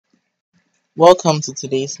Welcome to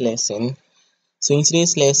today's lesson. So in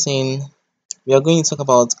today's lesson, we are going to talk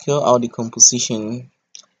about QR decomposition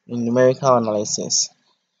in numerical analysis.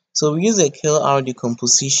 So we use a QR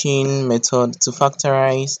decomposition method to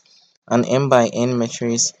factorize an n by n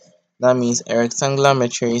matrix, that means a rectangular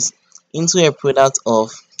matrix, into a product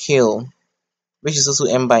of KL, which is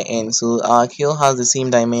also n by n. So our KL has the same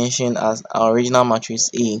dimension as our original matrix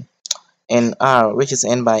A, and R, which is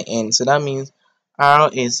n by n. So that means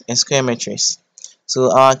R is a square matrix.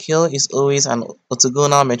 So our KL is always an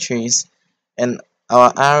orthogonal matrix, and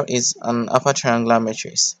our R is an upper triangular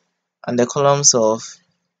matrix. And the columns of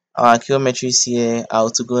our KL matrix here are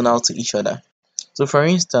orthogonal to each other. So for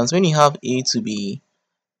instance, when you have A to be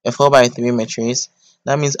a 4 by 3 matrix,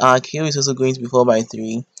 that means our KL is also going to be 4 by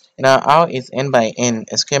 3, and our R is n by n,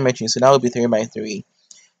 a square matrix, so that will be 3 by 3.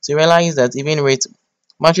 So you realize that even with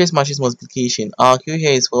matrix multiplication, our Q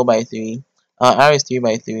here is 4 by 3, our R is 3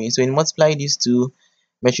 by 3. So when you multiply these two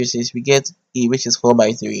matrices, we get A, which is 4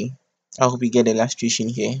 by 3. I hope you get the illustration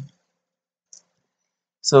here.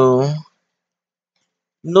 So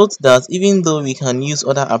note that even though we can use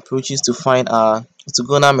other approaches to find our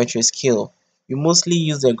orthogonal matrix Q, we mostly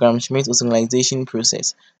use the Gram-Schmidt orthogonalization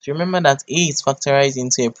process. So remember that A is factorized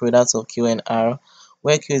into a product of Q and R,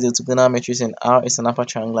 where Q is the orthogonal matrix and R is an upper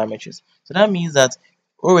triangular matrix. So that means that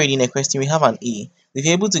already in a question we have an A. If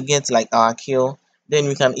you're able to get like our Q, then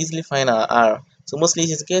we can easily find our R. So mostly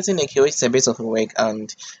it is getting a Q, which is a bit of a work,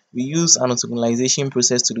 and we use an orthogonalization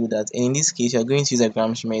process to do that. And in this case, we are going to use a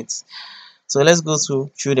Gram-Schmidt. So let's go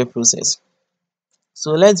through the process.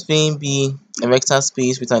 So let V be a vector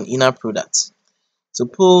space with an inner product.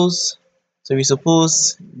 We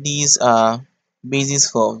suppose these are bases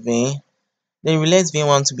for V. Then we let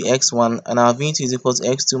V1 to be x1 and our V2 is equal to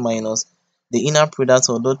x2 minus the inner product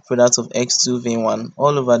or dot product of x2 V1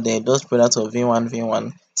 all over the dot product of V1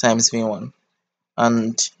 V1 times V1.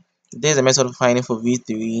 And there's a method of finding for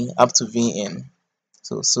V3 up to Vn.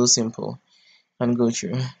 So simple and go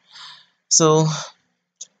through. So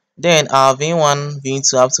then our V1,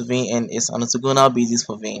 V2 up to Vn is an orthogonal basis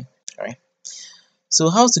for V. Alright. So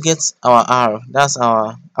how to get our R? That's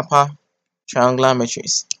our upper triangular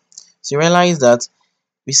matrix. So you realize that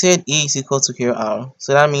we said A is equal to QR.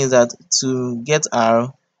 So that means that to get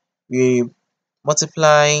R, we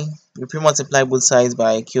pre-multiply both sides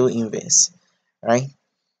by Q inverse, right?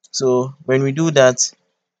 So when we do that,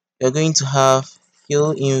 we're going to have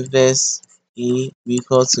Q inverse A be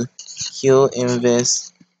equal to Q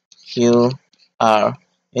inverse QR,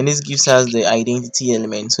 and this gives us the identity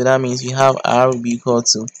element. So that means we have R will be equal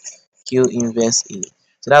to Q inverse A.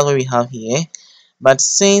 So that's what we have here. But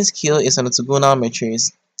since Q is an orthogonal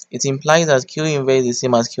matrix, it implies that Q inverse is the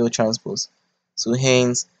same as Q transpose. So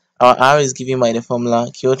hence, our R is given by the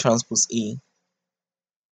formula Q transpose A.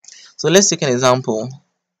 So let's take an example.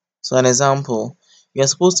 So an example, we are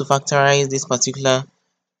supposed to factorize this particular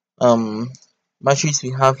matrix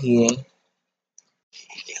we have here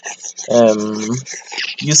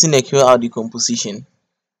using the QR decomposition.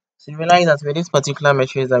 So you realize that with this particular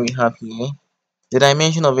matrix that we have here, the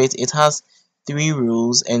dimension of it has 3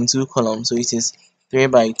 rows and 2 columns, so it is 3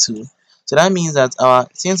 by 2. So that means that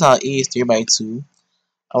since our A is 3 by 2,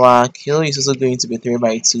 our Q is also going to be 3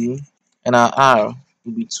 by 2, and our R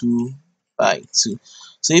will be 2 by 2.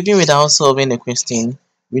 So even without solving the question,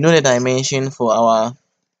 we know the dimension for our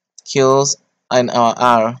Q's and our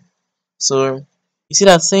R. So you see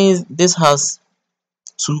that since this has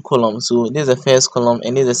 2 columns, so this is the first column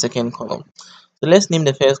and this is the second column. So let's name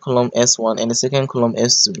the first column S1 and the second column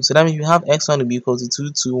S2. So that means we have X1 to be equal to 2,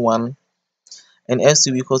 2, 1 and S2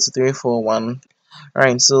 to be equal to 3, 4, 1.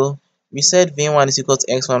 Alright, so we said V1 is equal to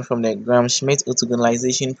X1 from the Gram-Schmidt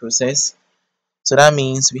orthogonalization process. So that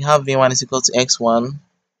means we have V1 is equal to X1.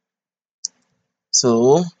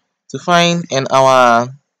 So to find, and our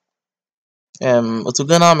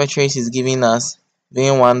orthogonal matrix is giving us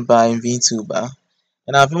V1 bar and V2 bar.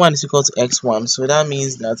 And our V1 is equal to X1. So that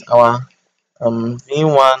means that our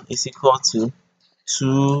V1 is equal to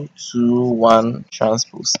 2, 2, 1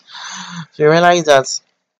 transpose. So you realize that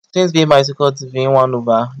since V bar is equal to V1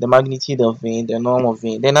 over the magnitude of V, the norm of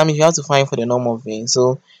V, then that means you have to find for the norm of V.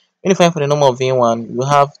 So when you find for the norm of V1, you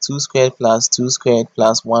have 2 squared plus 2 squared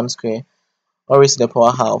plus 1 squared, or raised to the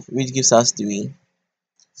power half, which gives us 3.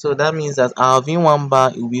 So that means that our V1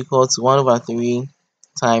 bar will be equal to 1 over 3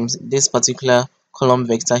 times this particular column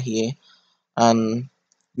vector here, and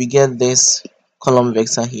we get this column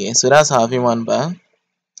vector here. So that's our V1 bar.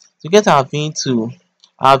 To get our V2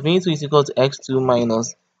 is equal to x2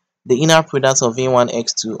 minus the inner product of V1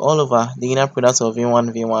 x2 all over the inner product of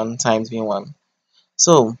V1 V1 times V1.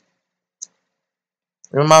 So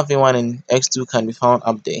Remember v1 and x2 can be found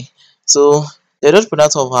up there. So the dot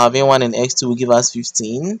product of our v1 and x2 will give us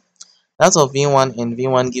 15. That of v1 and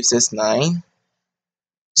v1 gives us 9.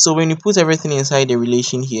 So when you put everything inside the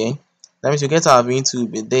relation here, that means you get our v2 will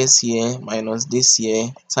be this here minus this here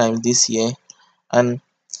times this here, and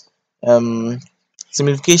um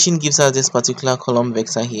simplification gives us this particular column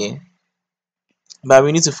vector here. But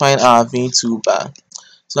we need to find our v2 bar.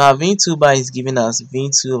 So our v2 bar is giving us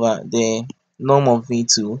v2 over the norm of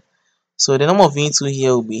v2. So the norm of v2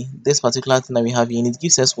 here will be this particular thing that we have here, and it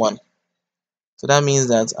gives us 1. So that means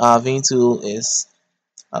that our v2 is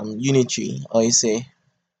unitary, or is a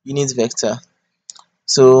unit vector.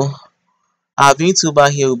 So our v2 bar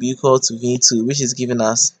here will be equal to v2, which is giving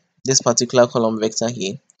us this particular column vector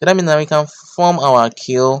here. So that means that we can form our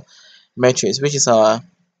kill matrix, which is our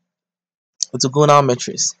orthogonal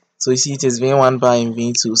matrix. So you see it is v1 bar and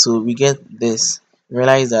v2. So we get this.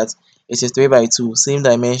 Realize that it is 3 by 2, same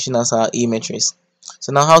dimension as our A matrix.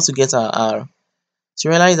 So now how to get our R? So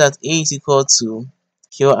realize that A is equal to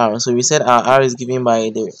QR. So we said our R is given by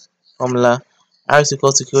the formula R is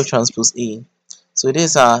equal to Q transpose A. So this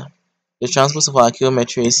is the transpose of our Q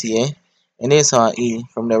matrix here, and this is our A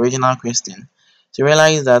from the original question. So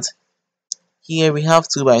realize that here we have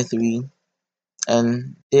 2 by 3,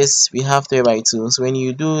 and this we have 3 by 2. So when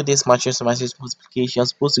you do this matrix to matrix multiplication, you're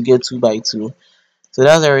supposed to get 2 by 2. So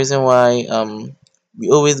that's the reason why we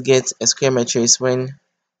always get a square matrix when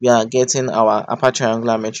we are getting our upper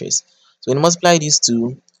triangular matrix. So when you multiply these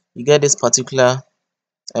two, you get this particular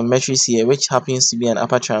matrix here, which happens to be an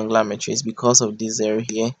upper triangular matrix because of this 0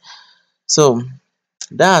 here. So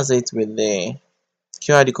that's it with the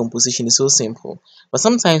QR decomposition. Is so simple. But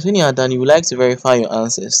sometimes when you are done, you would like to verify your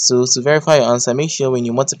answers. So to verify your answer, make sure when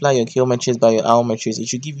you multiply your Q matrix by your R matrix, it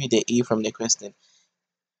should give you the A from the question.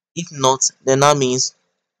 If not, then that means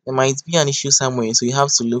there might be an issue somewhere, so you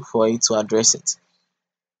have to look for it to address it.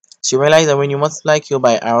 So you realize that when you multiply Q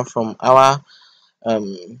by R from our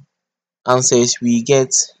um, answers, we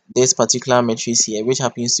get this particular matrix here, which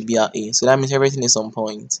happens to be our A. So that means everything is on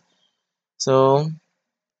point. So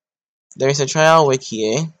there is a trial work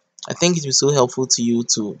here. I think it will be so helpful to you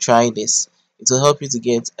to try this. It will help you to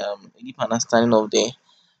get a deep understanding of the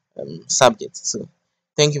subject. So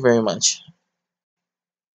thank you very much.